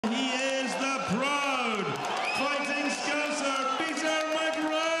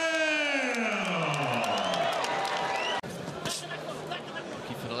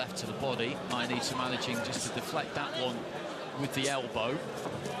body. Ionita managing just to deflect that one with the elbow.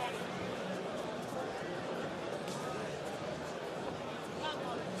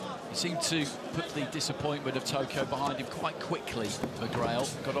 He seemed to put the disappointment of Tokyo behind him quite quickly. McGrail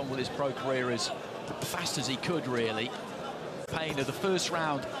got on with his pro career as fast as he could, really. Pain of the first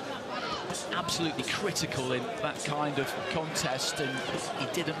round, absolutely critical in that kind of contest, and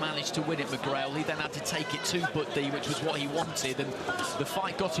he didn't manage to win it, McGrail. He then had to take it to Buddy, which was what he wanted, and the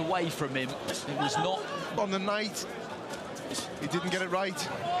fight got away from him. It was not... On the night, he didn't get it right.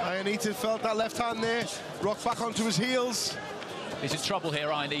 Ionita felt that left hand there, rocked back onto his heels. He's in trouble here,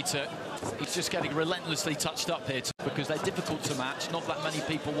 Ionita. He's just getting relentlessly touched up here because they're difficult to match. Not that many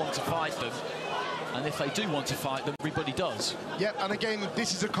people want to fight them. And if they do want to fight them, everybody does. Yep, and again,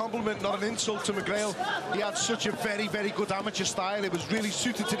 this is a compliment, not an insult to McGrail. He had such a very, very good amateur style. It was really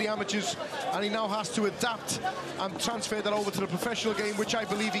suited to the amateurs, and he now has to adapt and transfer that over to the professional game, which I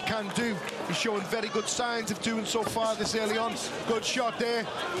believe he can do. He's showing very good signs of doing so far this early on. Good shot there.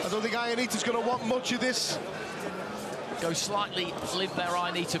 I don't think Ionita's going to want much of this. Go slightly limp there,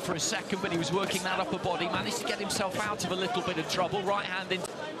 Ionita, for a second, but he was working that upper body, managed to get himself out of a little bit of trouble. Right hand in.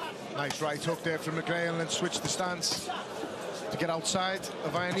 Nice right hook there from McGrail, and then switch the stance to get outside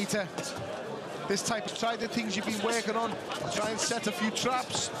of Ionita. This type of side of things you've been working on. Try and set a few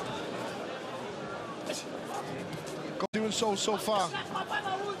traps. Doing so far.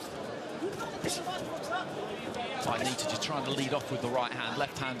 Ionita just trying to lead off with the right hand.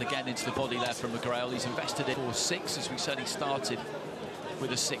 Left hand again into the body there from McGrail. He's invested in 4-6, as we said. He started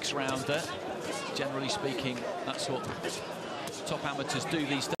with a 6-rounder. Generally speaking, that's what top amateurs do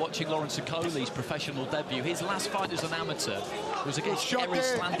these days. Watching Lawrence Okoli's professional debut, his last fight as an amateur was against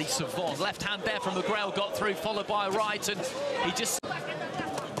Eris Landy Savon. Left hand there from McGrail, got through, followed by a right, and he just...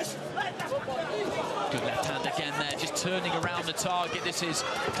 Good left hand again there, just turning around the target. This is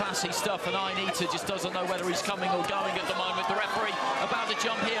classy stuff, and Ionita just doesn't know whether he's coming or going at the moment. The referee about to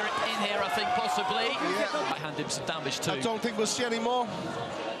jump in here, I think, possibly. Yeah. Might hand him some damage too. I don't think we'll see any more.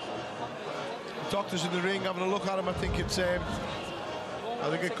 Doctors in the ring having a look at him. I think it's... I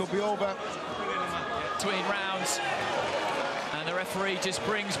think it could be over. Between rounds, and the referee just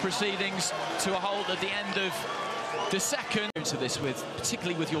brings proceedings to a halt at the end of the second. Into this with,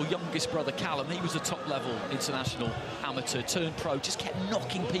 particularly with your youngest brother Callum, he was a top-level international amateur, turned pro, just kept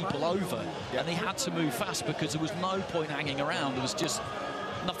knocking people over, and he had to move fast because there was no point hanging around. There was just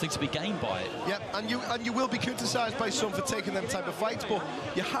nothing to be gained by it. Yep, and you will be criticised by some for taking them type of fights, but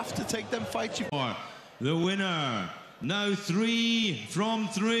you have to take them fights. The winner, now 3 from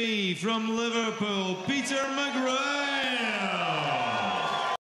Liverpool, Peter McGrail.